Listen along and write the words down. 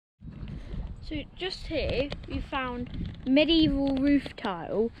So just here we found medieval roof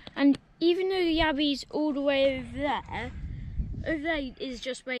tile, and even though the abbey's all the way over there is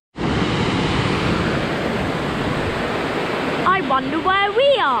just where I wonder where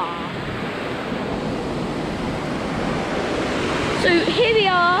we are. So here we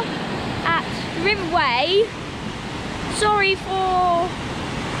are at Riverway. Sorry for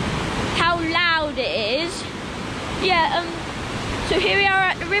how loud it is. Yeah, so here we are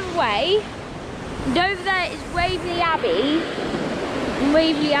at the Riverway. And over there is Waverley Abbey and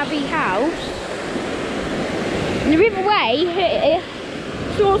Waverley Abbey House. And the Riverway here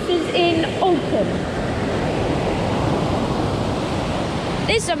sources in Oldham.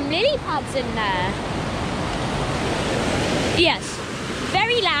 There's some lily pads in there. Yes,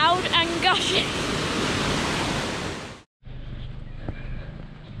 very loud and gushing.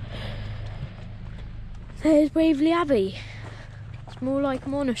 There's Waverley Abbey. It's more like a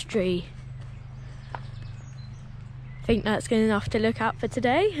monastery. I think that's good enough to look at for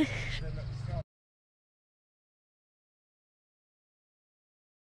today.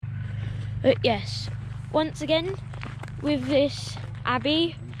 But yes, once again with this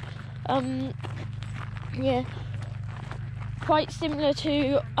abbey, yeah, quite similar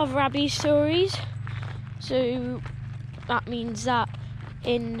to other abbey stories. So that means that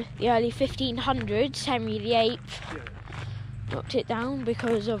in the early 1500s, Henry VIII knocked it down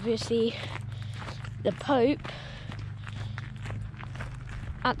because obviously the Pope,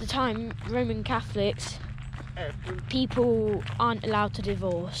 at the time, Roman Catholics, people aren't allowed to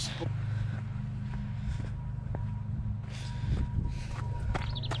divorce.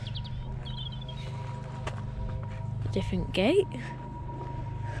 Different gate.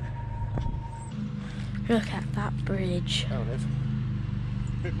 Look at that bridge. Oh, there's a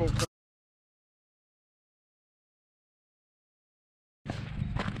bit more.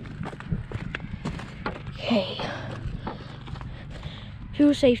 Okay. For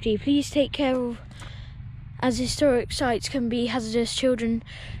your safety, please take care of, as historic sites can be hazardous. Children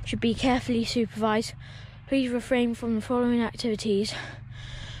should be carefully supervised. Please refrain from the following activities: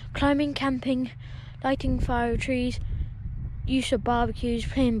 climbing, camping, lighting fire trees, use of barbecues,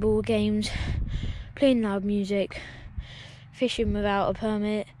 playing ball games, playing loud music, fishing without a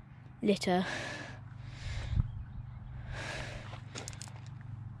permit, litter.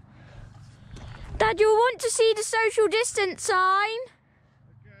 Dad, you'll want to see the social distance sign.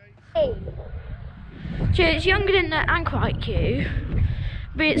 Okay. So it's younger than the anchorite queue,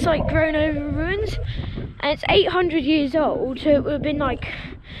 but it's like grown over ruins, and it's 800 years old, so it would have been like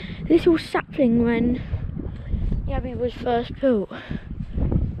a little sapling when the abbey was first built.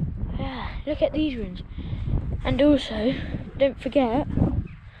 Yeah, look at these ruins. And also, don't forget,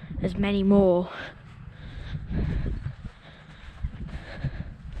 there's many more.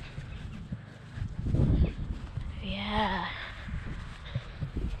 Yeah,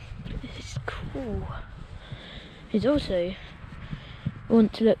 this is cool. There's also,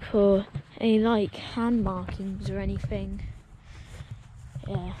 want to look for any like hand markings or anything.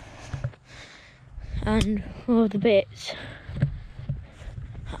 Yeah. And one of the bits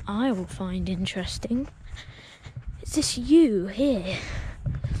that I will find interesting is this U here.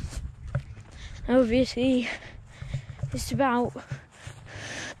 Obviously, it's about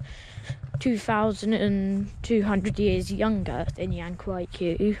 2,200 years younger than the anchorite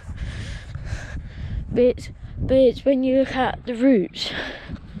queue. But it's when you look at the roots.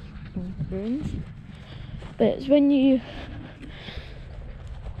 But it's when you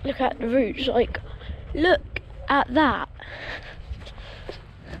look at the roots, like, look at that.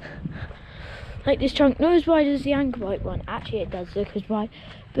 Like, this trunk, not as wide as the anchorite one. Actually, it does look as wide,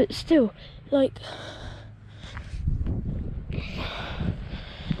 but still, like,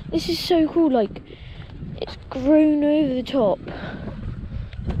 this is so cool. Like, it's grown over the top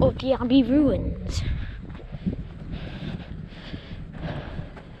of the abbey ruins.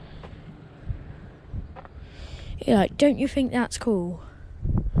 Yeah, like, don't you think that's cool?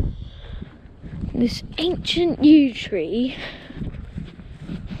 This ancient yew tree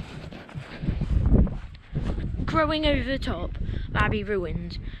growing over the top of abbey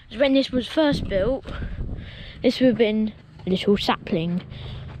ruins. When this was first built, this would have been a little sapling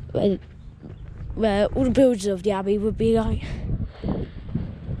where all the builders of the abbey would be like,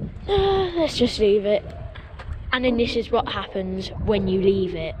 let's just leave it. And then this is what happens when you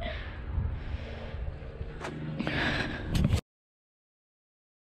leave it.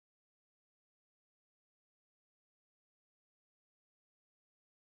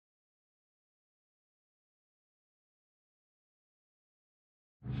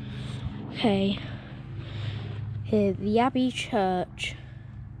 Okay, here, the Abbey Church.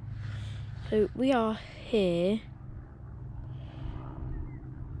 So we are here.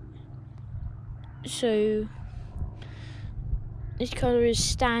 So this colour is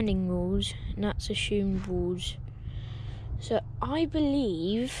standing walls, and that's assumed walls. So I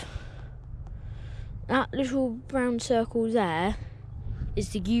believe that little brown circle there is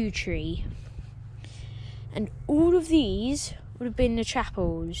the yew tree. And all of these would have been the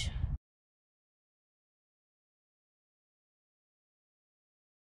chapels.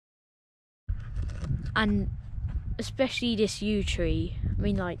 And especially this yew tree. I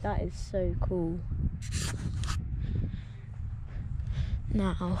mean, like, that is so cool.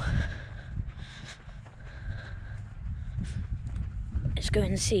 Now, let's go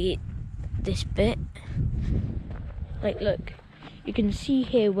and see this bit. Like, look, you can see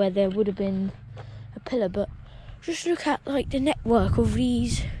here where there would have been a pillar, but just look at, like, the network of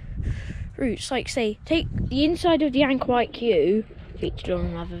these roots. Like, say, take the inside of the Anchorite queue, featured on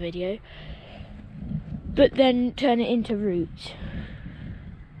another video, but then turn it into roots.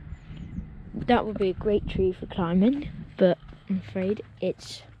 That would be a great tree for climbing, but I'm afraid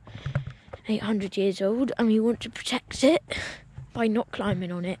it's 800 years old and we want to protect it by not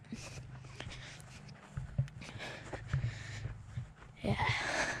climbing on it. Yeah,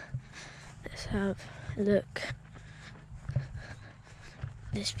 let's have a look.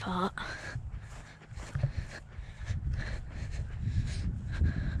 This part.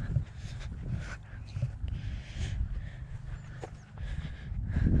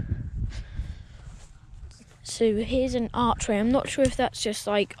 So here's an archway. I'm not sure if that's just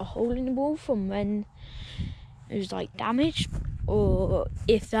like a hole in the wall from when it was like damaged, or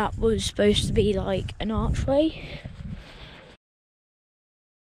if that was supposed to be like an archway.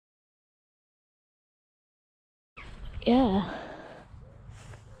 Yeah.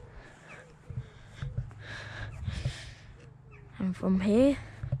 And from here,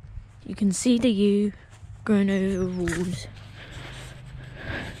 you can see the yew growing over the walls.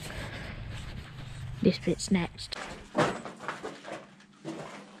 This bit's next. Look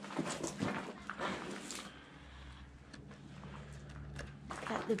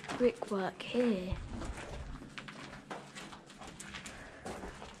at the brickwork here.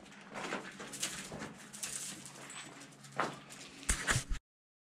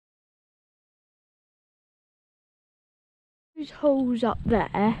 Those holes up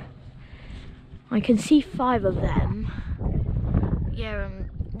there, I can see 5 of them. Yeah,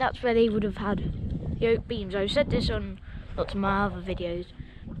 that's where they would have had the oak beams. I've said this on lots of my other videos,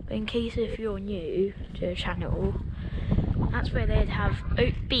 but in case if you're new to the channel, that's where they'd have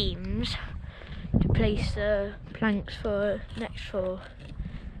oak beams to place the planks for next floor.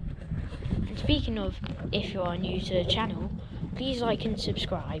 And speaking of, if you are new to the channel, please like and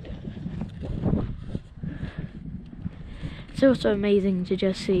subscribe. It's also amazing to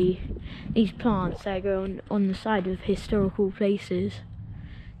just see these plants that grow on the side of historical places.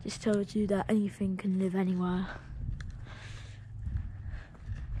 Just tells you that anything can live anywhere.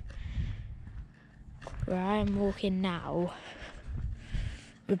 Where I am walking now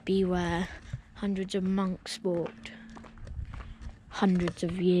would be where hundreds of monks walked hundreds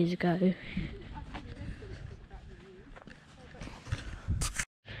of years ago.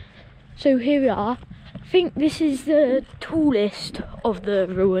 So here we are. I think this is the tallest of the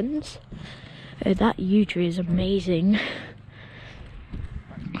ruins. That yew tree is amazing.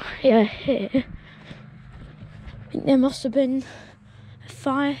 Yeah, here. I think there must have been a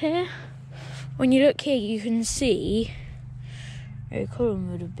fire here. When you look here, you can see where a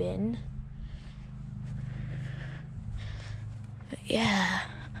column would have been. But yeah,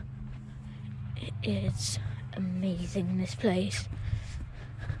 it is amazing, this place.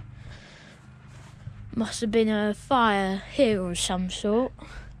 Must have been a fire here of some sort.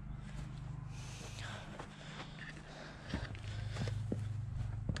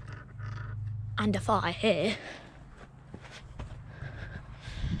 And a fire here.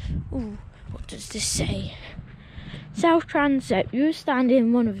 Ooh, what does this say? South transept. You stand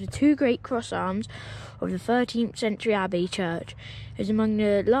in one of the 2 great cross arms of the 13th century abbey church. It is among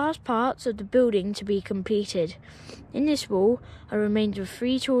the last parts of the building to be completed. In this wall are remains of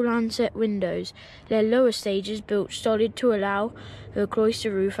 3 tall lancet windows, their lower stages built solid to allow the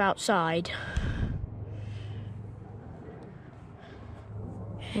cloister roof outside.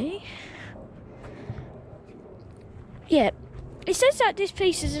 Okay. Yeah, it says that this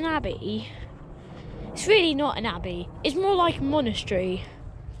place is an abbey. It's really not an abbey. It's more like a monastery.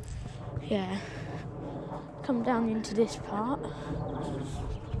 Yeah. Come down into this part.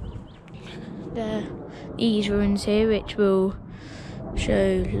 These ruins here, which we'll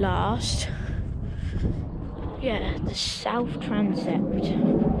show last. Yeah, the south transept.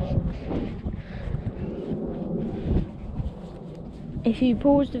 if you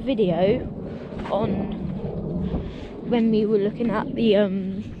pause the video on when we were looking at the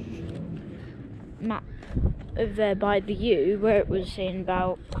map of there by the U, where it was saying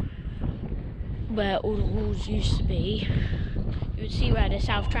about where all the walls used to be, you would see where the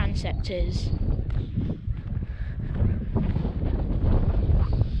south transept is.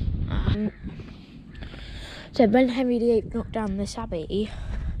 So when Henry VIII knocked down this abbey,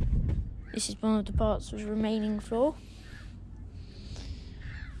 this is one of the parts of the remaining floor.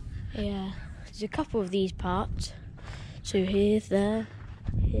 Yeah, there's a couple of these parts. So here, there,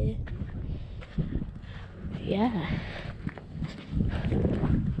 here. Yeah.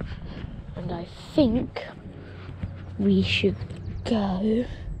 And I think we should go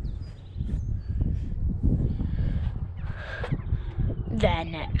there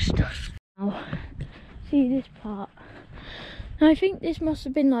next. Now, see this part? I think this must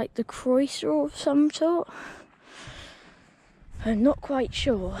have been like the cloister of some sort. I'm not quite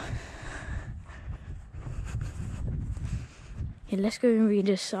sure. Yeah, let's go and read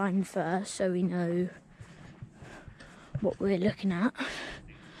the sign first so we know what we're looking at.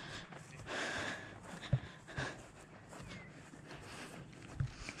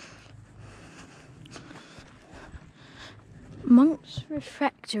 Monk's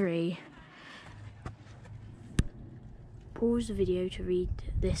Refectory. Pause the video to read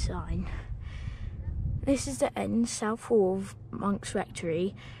this sign. This is the end south wall of Monk's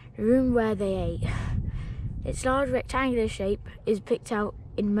Rectory, the room where they ate. Its large rectangular shape is picked out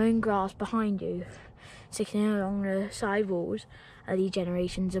in mown grass behind you. Sticking along the side walls are the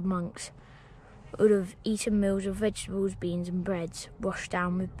generations of monks would have eaten meals of vegetables, beans and breads washed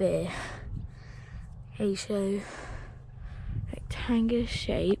down with beer. Okay, so rectangular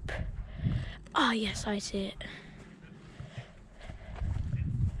shape. Ah, yes, I see it.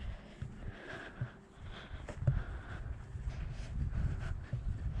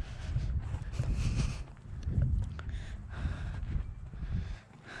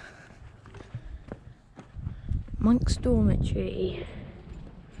 Monk's Dormitory.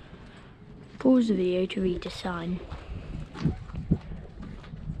 Pause the video to read the sign.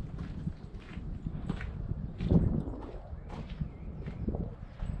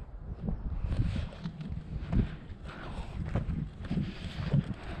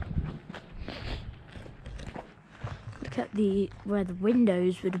 Look at where the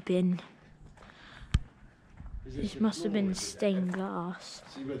windows would have been. This must have been stained glass.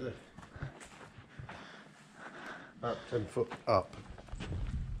 See where the about 10 foot up.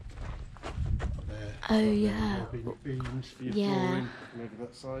 There. Oh yeah. Beams for your Yeah. flooring and over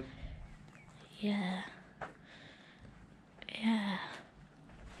that side. Yeah. Yeah.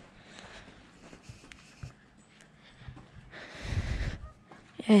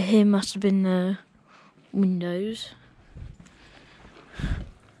 Yeah, here must have been the windows.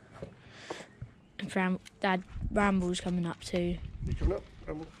 And Dad Bramble's coming up too. You coming up?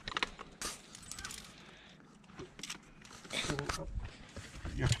 Bramble?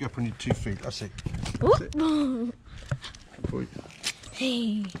 You have to go up on your 2 feet. That's it. That's it. Good boy.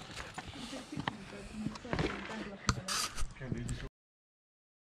 Hey. Can do this.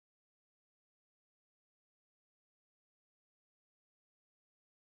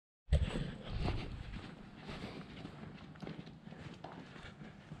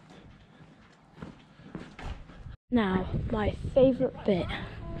 Now, my favourite bit,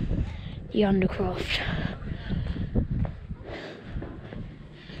 the undercroft.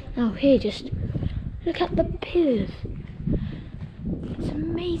 Now here, just look at the pillars. It's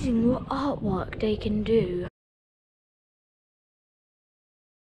amazing what artwork they can do.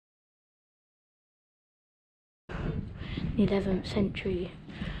 The 11th century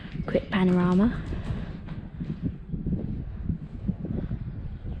quick panorama.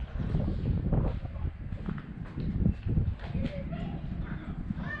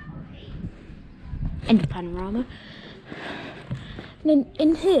 End of panorama. And then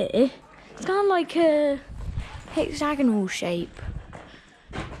in here, it's kind of like a hexagonal shape.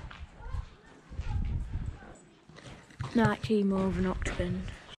 No, actually more of an octagon.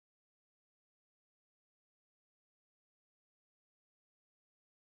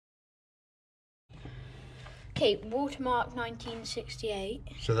 Okay, watermark 1968.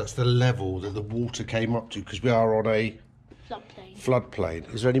 So that's the level that the water came up to, because we are on a Floodplain.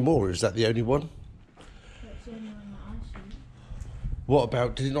 floodplain. Is there any more, or is that the only one? That's the only one that I see. What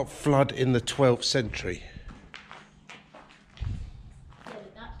about, did it not flood in the 12th century? Yeah,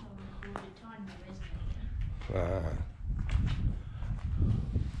 but that's not a recorded time though, isn't it?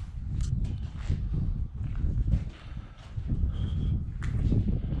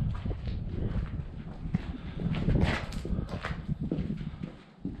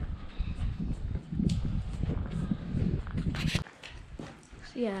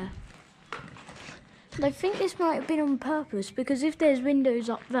 Yeah. And I think this might have been on purpose, because if there's windows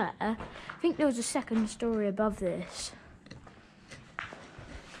up there, I think there was a second story above this.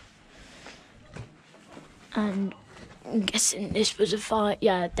 And I'm guessing this was a fire.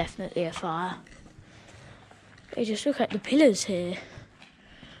 Yeah, definitely a fire. Hey, just look at the pillars here.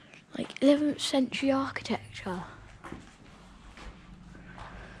 Like 11th century architecture.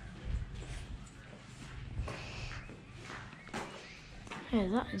 Yeah,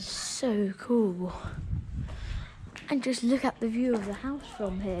 that is so cool. And just look at the view of the house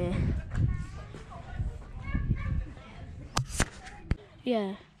from here.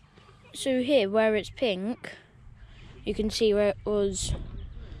 Yeah. So here, where it's pink, you can see where it was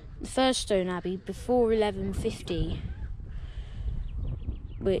the first stone abbey before 1150,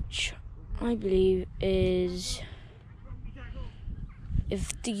 which I believe is,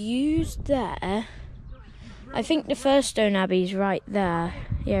 if the view's there, I think the first stone abbey is right there.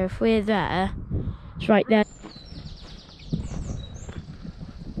 Yeah, if we're there, it's right there.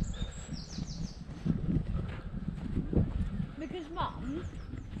 Because Mum,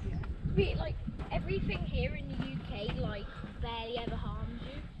 like everything here in the UK, like barely ever harms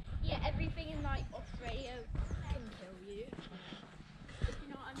you. Yeah, everything in like Australia can kill you. If you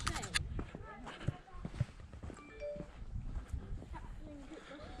know what I'm saying.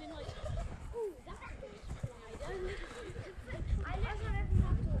 Must have been like, ooh, that's a good spider. I never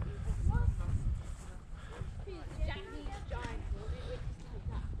thought what? Japanese giant one, it was just like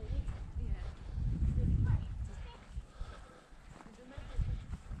that thing. Yeah.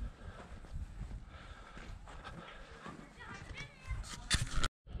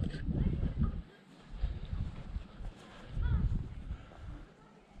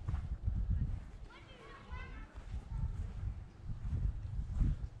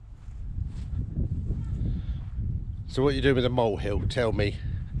 So what are you doing with the molehill? Tell me.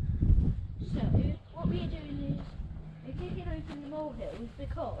 So, what we are doing is we're kicking open the molehills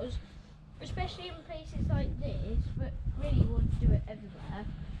because, especially in places like this, but really you want to do it everywhere.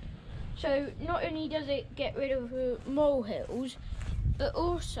 So, not only does it get rid of molehills, but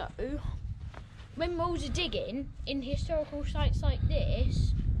also, when moles are digging in historical sites like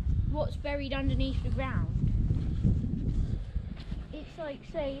this, what's buried underneath the ground? It's like,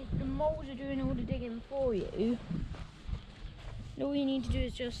 say, the moles are doing all the digging for you. And all you need to do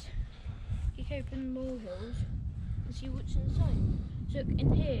is just kick open the molehills and see what's inside. So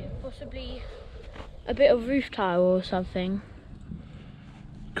in here, possibly a bit of roof tile or something.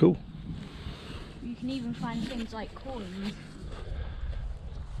 Cool. You can even find things like coins.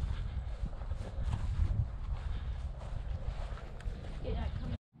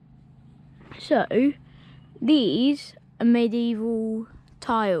 So these are medieval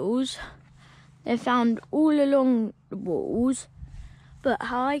tiles. They're found all along the walls, but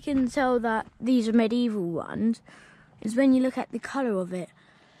how I can tell that these are medieval ones is when you look at the colour of it.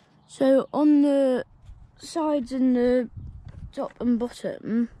 So on the sides and the top and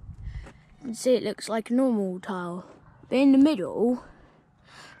bottom, you can see it looks like a normal tile, but in the middle,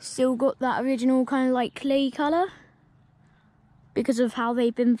 still got that original kind of like clay colour. Because of how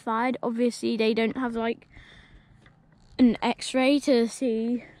they've been fired, obviously they don't have like an X-ray to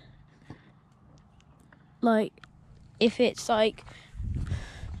see like if it's like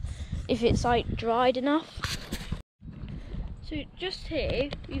dried enough. So just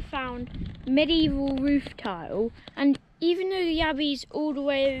here we found medieval roof tile, and even though the abbey's all the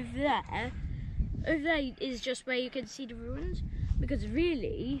way over there is just where you can see the ruins, because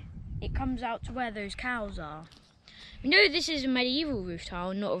really it comes out to where those cows are. We know this is a medieval roof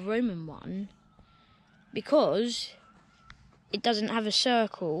tile, not a Roman one, because it doesn't have a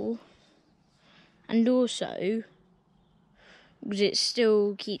circle, and also because it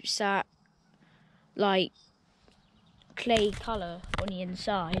still keeps that like clay colour on the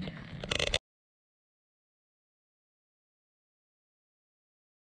inside.